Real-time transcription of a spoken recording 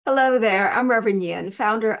Hello there, I'm Reverend Nhien,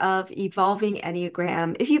 founder of Evolving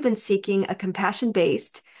Enneagram. If you've been seeking a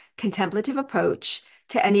compassion-based, contemplative approach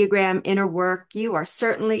to Enneagram inner work, you are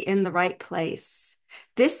certainly in the right place.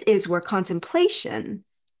 This is where contemplation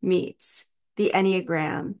meets the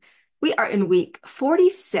Enneagram. We are in week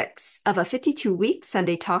 46 of a 52-week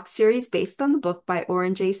Sunday talk series based on the book by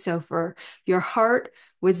Oren Sofer, Your Heart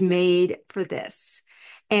Was Made for This.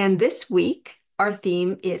 And this week, our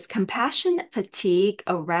theme is compassion fatigue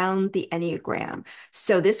around the Enneagram.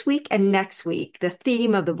 So this week and next week, the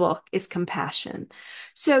theme of the book is compassion.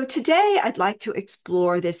 So today I'd like to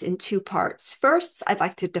explore this in two parts. First, I'd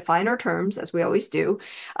like to define our terms, as we always do,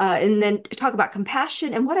 and then talk about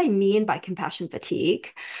compassion and what I mean by compassion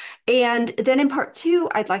fatigue. And then in part two,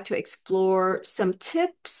 I'd like to explore some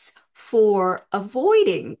tips for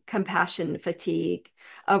avoiding compassion fatigue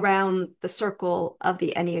around the circle of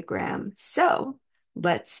the Enneagram. So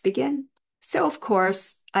let's begin. So, of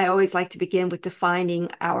course, I always like to begin with defining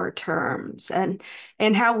our terms and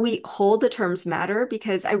how we hold the terms matter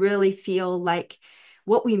because I really feel like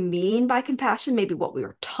what we mean by compassion, maybe what we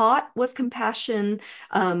were taught was compassion,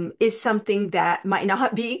 is something that might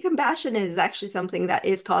not be compassion and is actually something that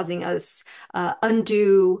is causing us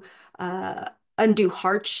undue uh, undue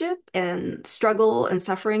hardship and struggle and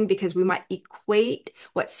suffering because we might equate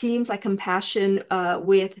what seems like compassion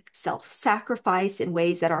with self-sacrifice in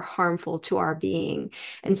ways that are harmful to our being.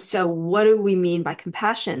 And so, what do we mean by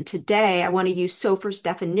compassion? Today, I want to use Sofer's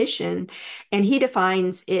definition, and he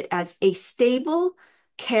defines it as a stable,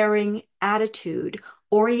 caring attitude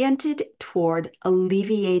oriented toward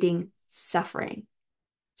alleviating suffering.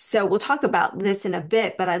 So we'll talk about this in a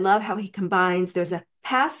bit, but I love how he combines, there's a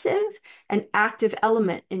passive and active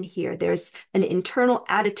element in here. There's an internal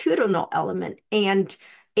attitudinal element and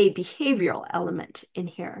a behavioral element in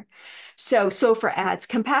here. So Sofer adds,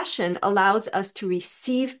 compassion allows us to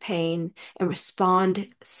receive pain and respond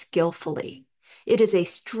skillfully. It is a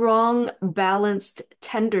strong, balanced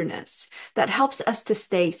tenderness that helps us to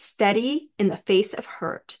stay steady in the face of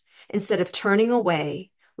hurt instead of turning away,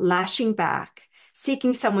 lashing back,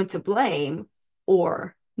 seeking someone to blame,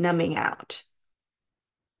 or numbing out.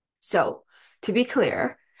 So, to be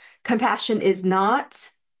clear, compassion is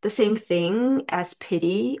not the same thing as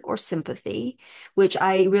pity or sympathy, which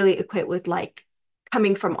I really equate with like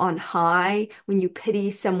coming from on high. When you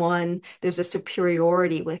pity someone, there's a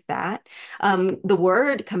superiority with that. The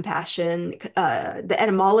word compassion, the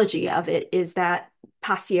etymology of it is that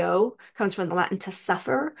passio comes from the Latin to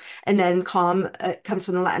suffer, and then calm comes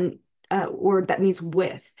from the Latin word that means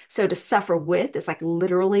with. So to suffer with is like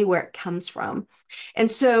literally where it comes from.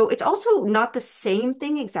 And so it's also not the same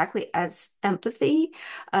thing exactly as empathy.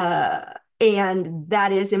 And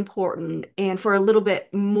that is important. And for a little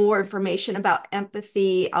bit more information about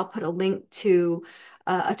empathy, I'll put a link to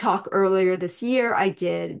a talk earlier this year I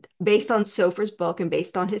did based on Sofer's book and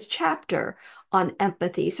based on his chapter on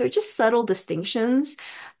empathy. So just subtle distinctions.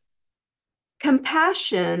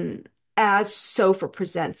 Compassion, as Sofer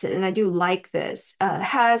presents it, and I do like this,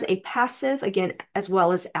 has a passive, again, as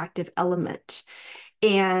well as active element.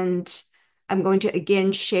 And I'm going to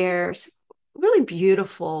again share some really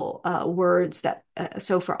beautiful words that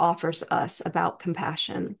Sofer offers us about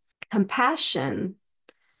compassion. Compassion,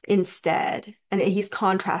 instead, and he's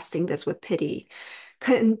contrasting this with pity,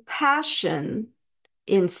 compassion,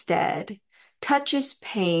 instead, touches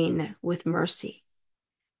pain with mercy.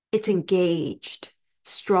 It's engaged,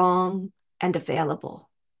 strong, and available.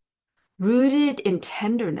 Rooted in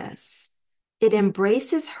tenderness, it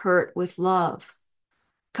embraces hurt with love.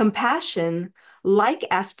 Compassion, like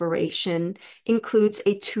aspiration, includes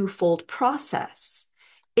a twofold process.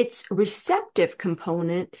 Its receptive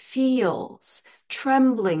component feels,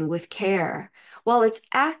 trembling with care, while its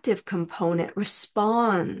active component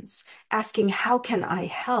responds, asking, how can I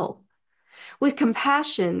help? With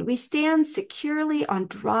compassion, we stand securely on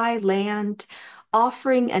dry land,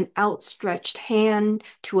 offering an outstretched hand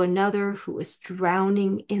to another who is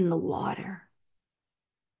drowning in the water.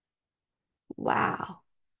 Wow.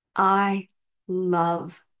 I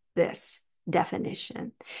love this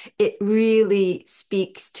definition. It really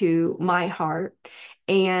speaks to my heart,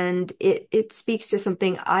 and it speaks to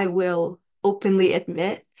something I will openly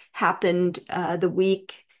admit happened the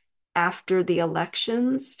week after the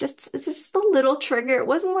elections. Just it's just a little trigger. It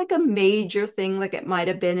wasn't like a major thing like it might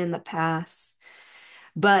have been in the past,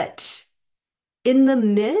 but in the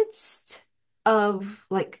midst of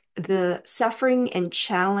like the suffering and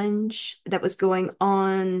challenge that was going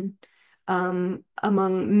on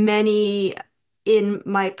among many in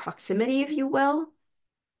my proximity, if you will,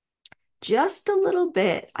 just a little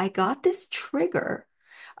bit, I got this trigger.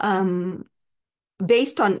 Um,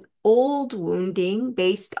 based on old wounding,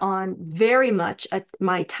 based on very much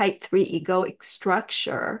my type 3 egoic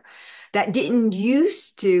structure that didn't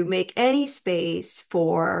used to make any space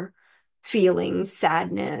for feelings,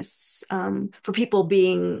 sadness, for people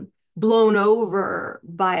being blown over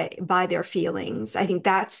by their feelings. I think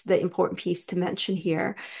that's the important piece to mention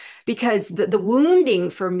here, because the wounding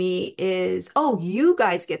for me is, oh, you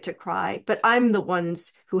guys get to cry, but I'm the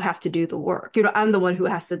ones who have to do the work. I'm the one who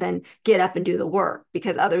has to then get up and do the work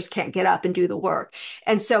because others can't get up and do the work.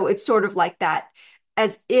 And so it's sort of like that,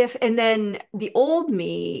 as if, and then the old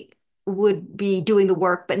me would be doing the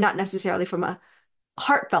work, but not necessarily from a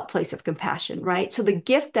heartfelt place of compassion, right? So the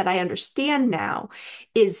gift that I understand now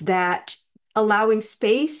is that allowing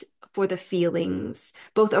space for the feelings,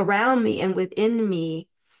 both around me and within me,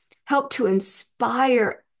 help to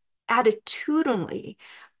inspire attitudinally,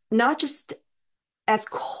 not just as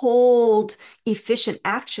cold, efficient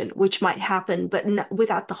action, which might happen, but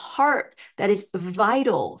without the heart that is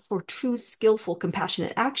vital for true, skillful,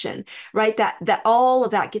 compassionate action, right? That all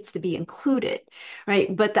of that gets to be included,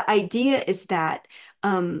 right? But the idea is that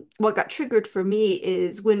what got triggered for me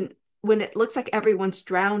is when it looks like everyone's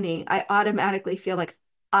drowning, I automatically feel like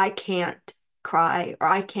I can't cry or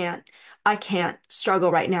I can't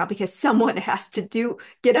struggle right now because someone has to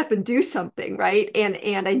get up and do something, right?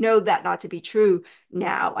 And I know that not to be true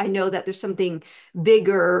now. I know that there's something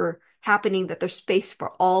bigger happening, that there's space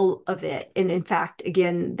for all of it. And in fact,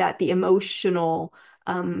 again, that the emotional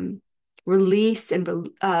release and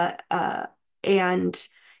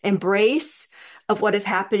embrace of what is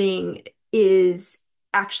happening is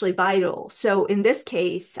actually vital. So in this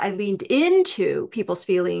case, I leaned into people's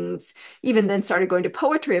feelings, even then started going to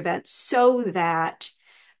poetry events so that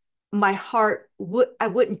my heart I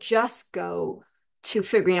wouldn't just go to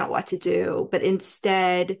figuring out what to do, but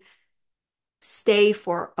instead stay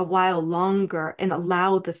for a while longer and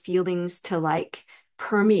allow the feelings to like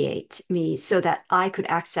permeate me so that I could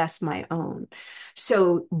access my own.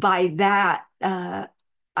 So by that,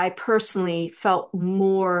 I personally felt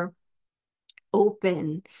more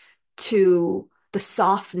open to the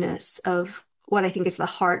softness of what I think is the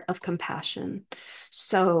heart of compassion.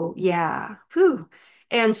 So, yeah. Whew.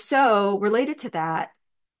 And so, related to that,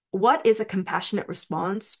 what is a compassionate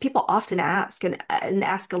response? People often ask and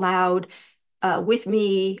ask aloud, with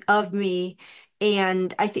me, of me.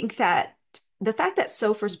 And I think that the fact that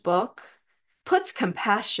Sofer's book puts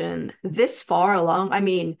compassion this far along, I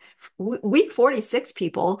mean, week 46,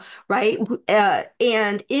 people, right?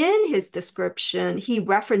 And in his description, he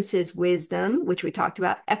references wisdom, which we talked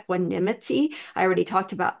about, equanimity. I already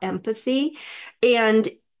talked about empathy. And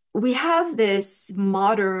we have this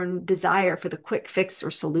modern desire for the quick fix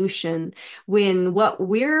or solution when what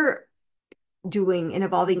we're doing in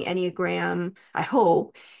evolving Enneagram, I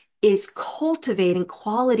hope, is cultivating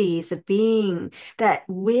qualities of being that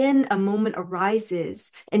when a moment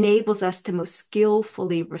arises, enables us to most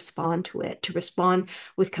skillfully respond to it, to respond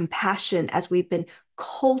with compassion as we've been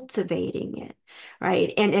cultivating it,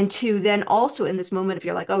 right? And to then also in this moment, if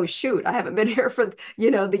you're like, oh shoot, I haven't been here for,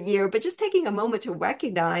 the year, but just taking a moment to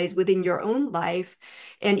recognize within your own life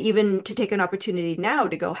and even to take an opportunity now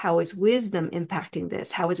to go, how is wisdom impacting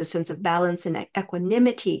this? How is a sense of balance and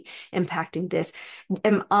equanimity impacting this?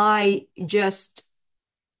 Am I just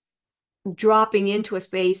dropping into a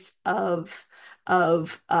space of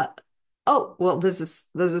oh, well, this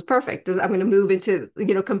is perfect. I'm going to move into,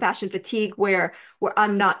 compassion fatigue where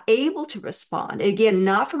I'm not able to respond. Again,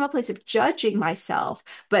 not from a place of judging myself,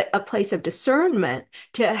 but a place of discernment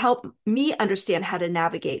to help me understand how to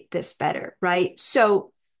navigate this better, right?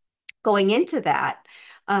 So going into that,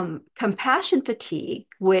 compassion fatigue,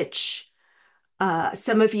 which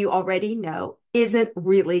some of you already know, isn't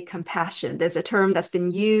really compassion. There's a term that's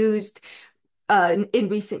been used in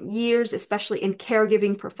recent years, especially in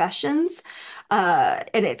caregiving professions.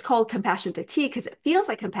 And it's called compassion fatigue because it feels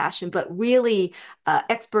like compassion, but really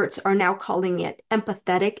experts are now calling it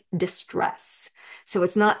empathetic distress. So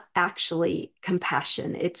it's not actually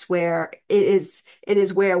compassion. It's where it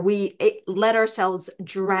is where we let ourselves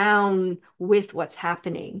drown with what's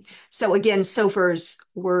happening. So again, Sofer's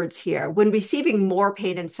words here, when receiving more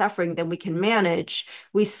pain and suffering than we can manage,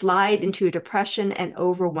 we slide into depression and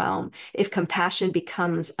overwhelm if compassion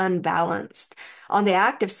becomes unbalanced. On the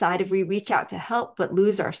active side, if we reach out to help but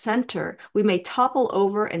lose our center, we may topple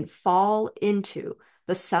over and fall into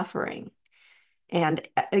the suffering. And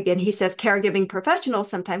again, he says caregiving professionals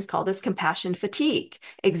sometimes call this compassion fatigue,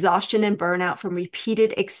 exhaustion and burnout from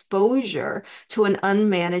repeated exposure to an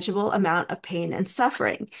unmanageable amount of pain and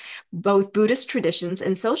suffering. Both Buddhist traditions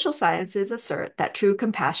and social sciences assert that true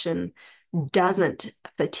compassion doesn't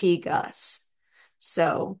fatigue us.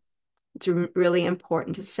 So it's really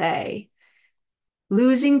important to say.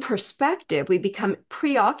 Losing perspective, we become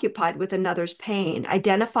preoccupied with another's pain,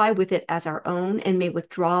 identify with it as our own, and may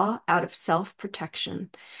withdraw out of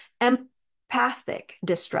self-protection. Empathic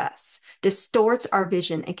distress distorts our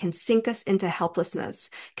vision and can sink us into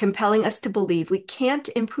helplessness, compelling us to believe we can't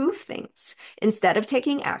improve things. Instead of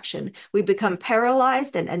taking action, we become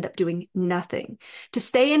paralyzed and end up doing nothing. To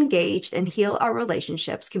stay engaged and heal our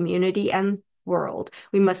relationships, community, and world,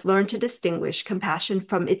 we must learn to distinguish compassion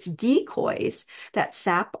from its decoys that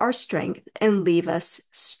sap our strength and leave us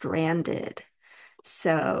stranded.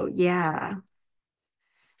 So, yeah.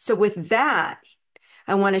 So, with that,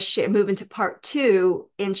 I want to move into part two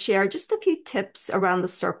and share just a few tips around the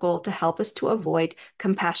circle to help us to avoid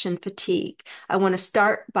compassion fatigue. I want to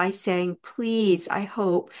start by saying, please, I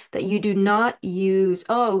hope that you do not use,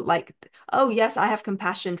 oh, yes, I have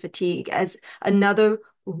compassion fatigue as another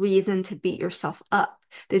reason to beat yourself up.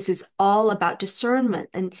 This is all about discernment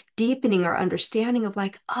and deepening our understanding of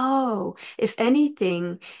like, oh, if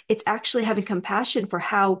anything, it's actually having compassion for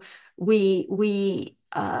how we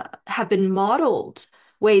have been modeled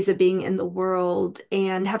ways of being in the world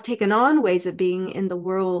and have taken on ways of being in the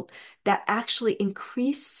world that actually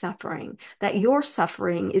increase suffering, that your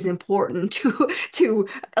suffering is important to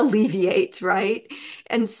alleviate, right?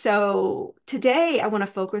 And so today I want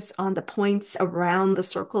to focus on the points around the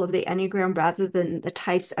circle of the Enneagram rather than the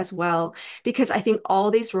types as well, because I think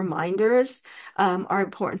all these reminders are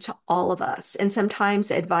important to all of us. And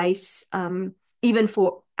sometimes advice, even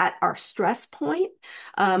for at our stress point,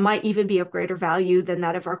 might even be of greater value than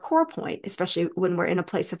that of our core point, especially when we're in a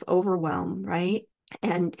place of overwhelm, right?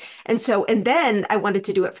 And and then I wanted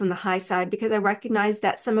to do it from the high side because I recognize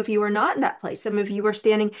that some of you are not in that place. Some of you are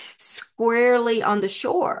standing squarely on the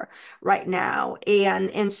shore right now.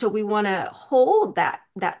 And so we want to hold that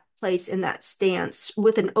place in that stance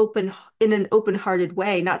with an open-hearted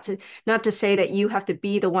way, not to say that you have to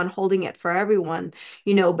be the one holding it for everyone,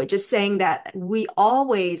 but just saying that we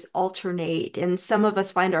always alternate. And some of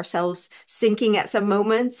us find ourselves sinking at some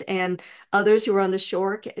moments, and others who are on the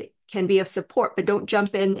shore can be of support, but don't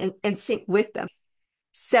jump in and sink with them.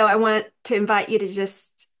 So I want to invite you to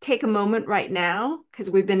just take a moment right now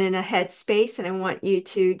because we've been in a headspace, and I want you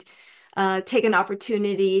to take an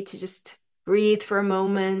opportunity to just breathe for a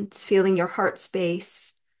moment, feeling your heart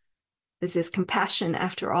space. This is compassion,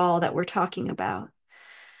 after all, that we're talking about.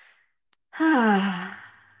 Ah,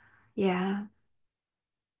 yeah.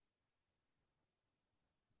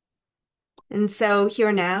 And so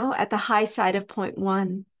here now, at the high side of point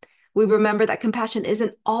one, we remember that compassion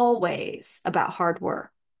isn't always about hard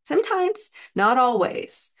work. Sometimes, not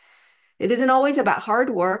always. It isn't always about hard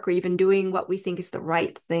work or even doing what we think is the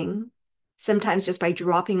right thing. Sometimes just by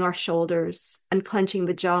dropping our shoulders, unclenching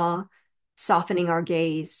the jaw, softening our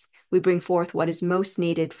gaze, we bring forth what is most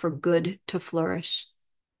needed for good to flourish,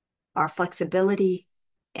 our flexibility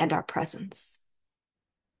and our presence.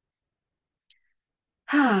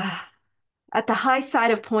 At the high side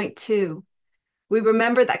of point two, we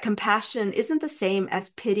remember that compassion isn't the same as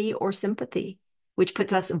pity or sympathy, which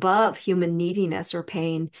puts us above human neediness or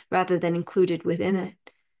pain rather than included within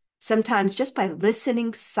it. Sometimes just by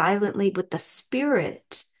listening silently with the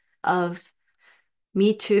spirit of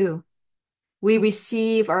me too, we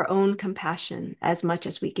receive our own compassion as much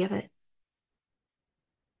as we give it.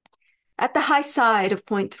 At the high side of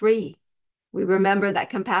point three, we remember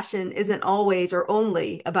that compassion isn't always or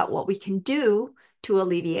only about what we can do to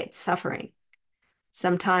alleviate suffering.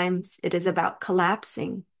 Sometimes it is about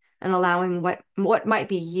collapsing and allowing what might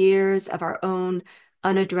be years of our own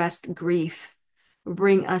unaddressed grief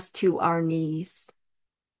bring us to our knees.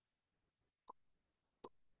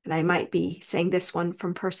 And I might be saying this one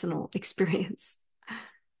from personal experience.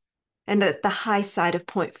 And at the high side of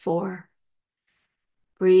point four,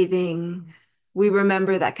 breathing, we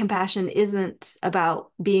remember that compassion isn't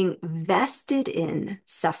about being vested in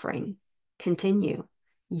suffering. Continue,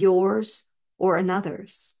 yours or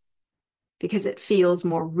another's, because it feels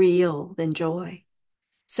more real than joy.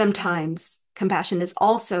 Sometimes compassion is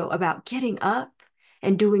also about getting up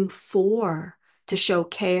and doing for to show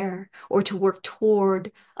care or to work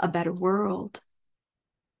toward a better world.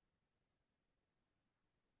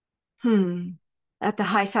 At the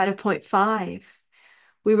high side of point five,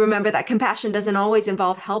 we remember that compassion doesn't always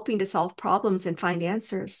involve helping to solve problems and find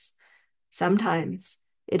answers. Sometimes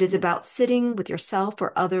it is about sitting with yourself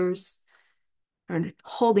or others and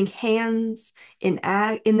holding hands in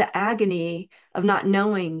the agony of not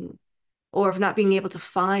knowing or of not being able to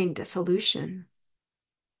find a solution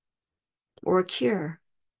or a cure.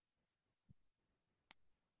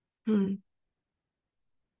 Hmm.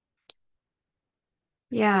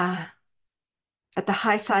 Yeah. At the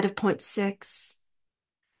high side of point six,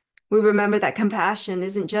 we remember that compassion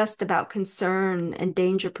isn't just about concern and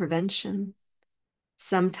danger prevention.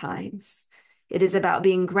 Sometimes it is about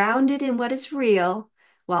being grounded in what is real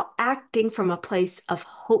while acting from a place of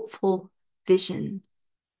hopeful vision.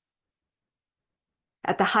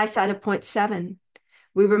 At the high side of point seven,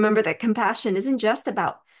 we remember that compassion isn't just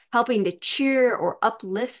about helping to cheer or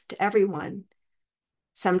uplift everyone.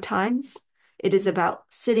 Sometimes it is about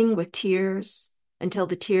sitting with tears until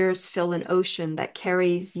the tears fill an ocean that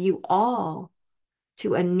carries you all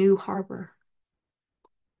to a new harbor.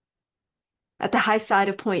 At the high side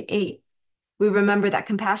of point eight, we remember that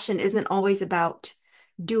compassion isn't always about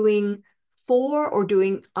doing for or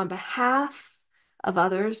doing on behalf of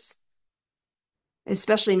others,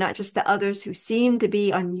 especially not just the others who seem to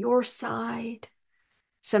be on your side.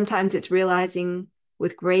 Sometimes it's realizing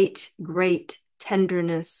with great, great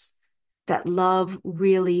tenderness that love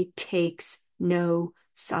really takes no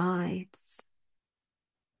sides.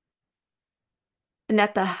 And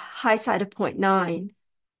at the high side of point nine,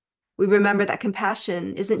 we remember that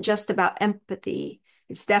compassion isn't just about empathy.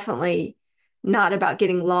 It's definitely not about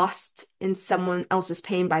getting lost in someone else's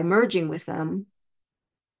pain by merging with them.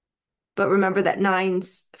 But remember that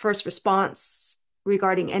nine's first response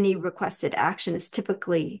regarding any requested action is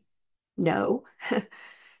typically no.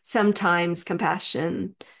 Sometimes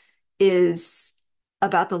compassion is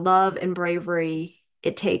about the love and bravery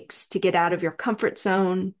it takes to get out of your comfort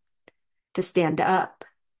zone, to stand up,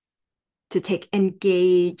 to take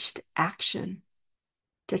engaged action,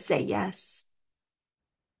 to say yes.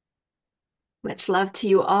 Much love to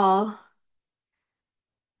you all.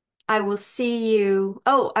 I will see you.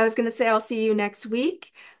 Oh, I was going to say I'll see you next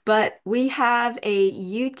week, but we have a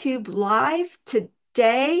YouTube live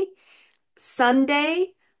today,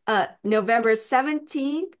 Sunday, November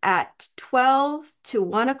 17th at 12 to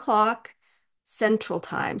 1 o'clock Central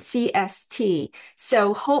Time, CST.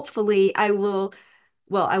 So hopefully I will,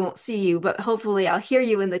 well, I won't see you, but hopefully I'll hear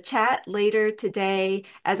you in the chat later today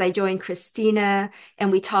as I join Christina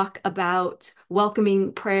and we talk about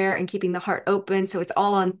welcoming prayer and keeping the heart open. So it's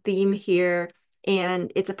all on theme here.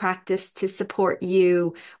 And it's a practice to support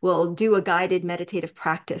you. We'll do a guided meditative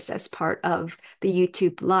practice as part of the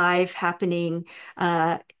YouTube live happening.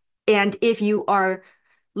 And if you are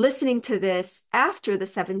listening to this after the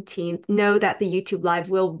 17th, know that the YouTube live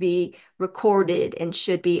will be recorded and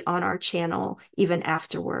should be on our channel even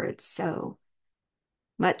afterwards. So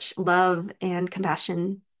much love and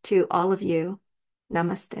compassion to all of you.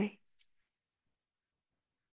 Namaste.